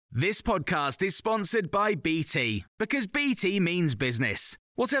This podcast is sponsored by BT, because BT means business.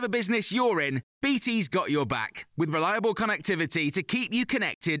 Whatever business you're in, BT's got your back, with reliable connectivity to keep you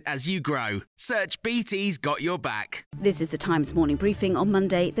connected as you grow. Search BT's got your back. This is the Times morning briefing on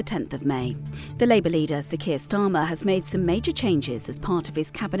Monday, the 10th of May. The Labour leader, Sir Keir Starmer, has made some major changes as part of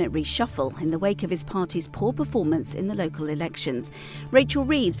his cabinet reshuffle in the wake of his party's poor performance in the local elections. Rachel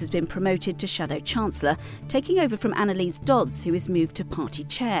Reeves has been promoted to Shadow Chancellor, taking over from Annalise Dodds, who is moved to party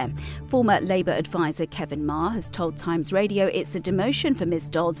chair. Former Labour advisor Kevin Maher has told Times Radio it's a demotion for Ms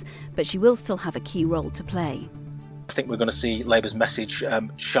Dodds, but she will still have a key role to play. I think we're going to see Labour's message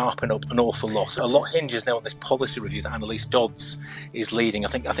sharpen up an awful lot. A lot hinges now on this policy review that Annalise Dodds is leading. I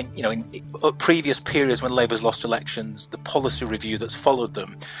think in previous periods when Labour's lost elections, the policy review that's followed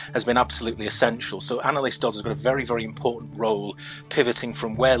them has been absolutely essential. So Annalise Dodds has got a very, very important role pivoting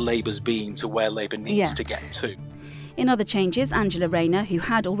from where Labour's been to where Labour needs to get to. In other changes, Angela Rayner, who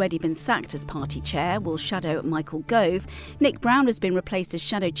had already been sacked as party chair, will shadow Michael Gove. Nick Brown has been replaced as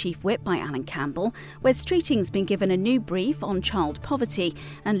shadow chief whip by Alan Campbell. Wes Streeting's been given a new brief on child poverty,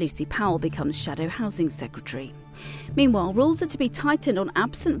 and Lucy Powell becomes shadow housing secretary. Meanwhile, rules are to be tightened on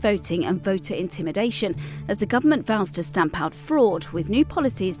absent voting and voter intimidation as the government vows to stamp out fraud, with new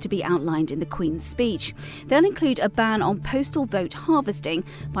policies to be outlined in the Queen's speech. They'll include a ban on postal vote harvesting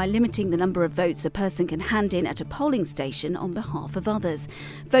by limiting the number of votes a person can hand in at a polling station on behalf of others.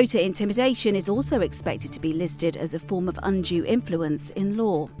 Voter intimidation is also expected to be listed as a form of undue influence in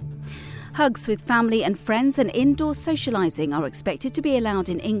law. Hugs with family and friends and indoor socialising are expected to be allowed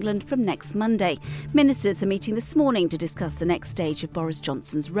in England from next Monday. Ministers are meeting this morning to discuss the next stage of Boris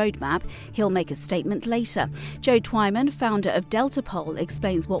Johnson's roadmap. He'll make a statement later. Joe Twyman, founder of Delta Poll,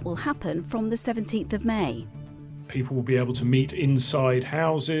 explains what will happen from the 17th of May. People will be able to meet inside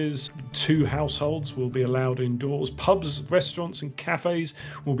houses. 2 households will be allowed indoors. Pubs, restaurants and cafes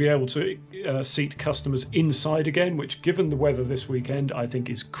will be able to seat customers inside again, which, given the weather this weekend, I think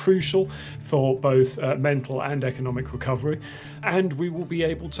is crucial for both mental and economic recovery. And we will be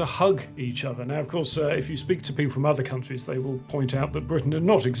able to hug each other. Now, of course, if you speak to people from other countries, they will point out that Britain are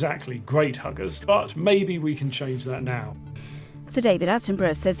not exactly great huggers, but maybe we can change that now. Sir David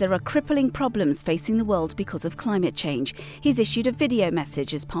Attenborough says there are crippling problems facing the world because of climate change. He's issued a video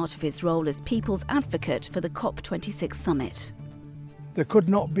message as part of his role as People's Advocate for the COP26 summit. There could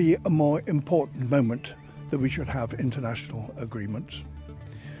not be a more important moment that we should have international agreements.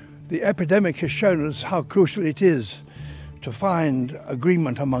 The epidemic has shown us how crucial it is to find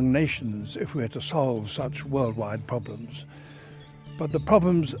agreement among nations if we are to solve such worldwide problems. But the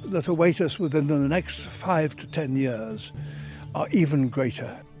problems that await us within the next 5 to 10 years are even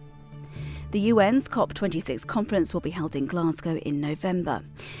greater. The UN's COP26 conference will be held in Glasgow in November.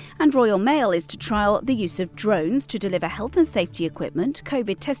 And Royal Mail is to trial the use of drones to deliver health and safety equipment,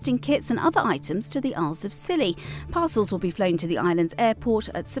 COVID testing kits and other items to the Isles of Scilly. Parcels will be flown to the island's airport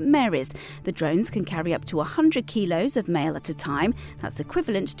at St Mary's. The drones can carry up to 100 kilos of mail at a time. That's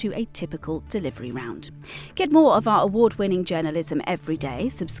equivalent to a typical delivery round. Get more of our award-winning journalism every day.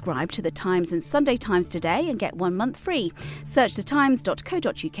 Subscribe to The Times and Sunday Times today and get 1 month free. Search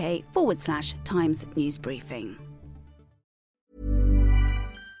thetimes.co.uk/Times News Briefing.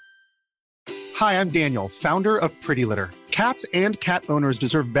 Hi, I'm Daniel, founder of Pretty Litter. Cats and cat owners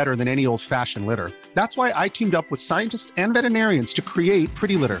deserve better than any old-fashioned litter. That's why I teamed up with scientists and veterinarians to create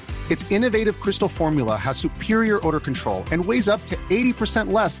Pretty Litter. Its innovative crystal formula has superior odor control and weighs up to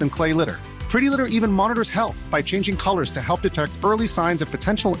 80% less than clay litter. Pretty Litter even monitors health by changing colors to help detect early signs of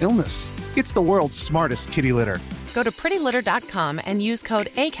potential illness. It's the world's smartest kitty litter. Go to prettylitter.com and use code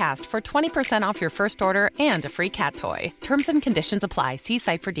ACAST for 20% off your first order and a free cat toy. Terms and conditions apply. See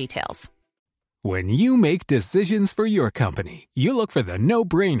site for details. When you make decisions for your company, you look for the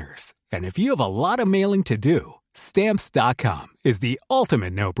no-brainers. And if you have a lot of mailing to do, Stamps.com is the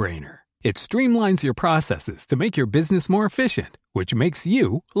ultimate no-brainer. It streamlines your processes to make your business more efficient, which makes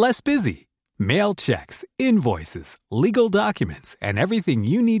you less busy. Mail checks, invoices, legal documents, and everything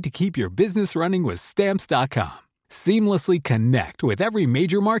you need to keep your business running with Stamps.com. Seamlessly connect with every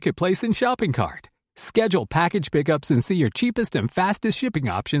major marketplace and shopping cart. Schedule package pickups and see your cheapest and fastest shipping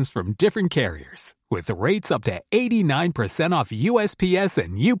options from different carriers, with rates up to 89% off USPS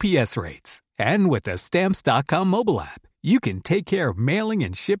and UPS rates. And with the Stamps.com mobile app, you can take care of mailing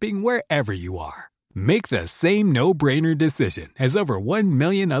and shipping wherever you are. Make the same no-brainer decision as over 1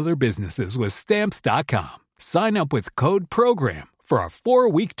 million other businesses with Stamps.com. Sign up with code PROGRAM for a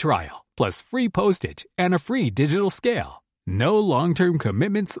 4-week trial, plus free postage and a free digital scale. No long-term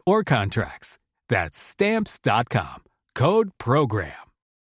commitments or contracts. That's Stamps.com. Code PROGRAM.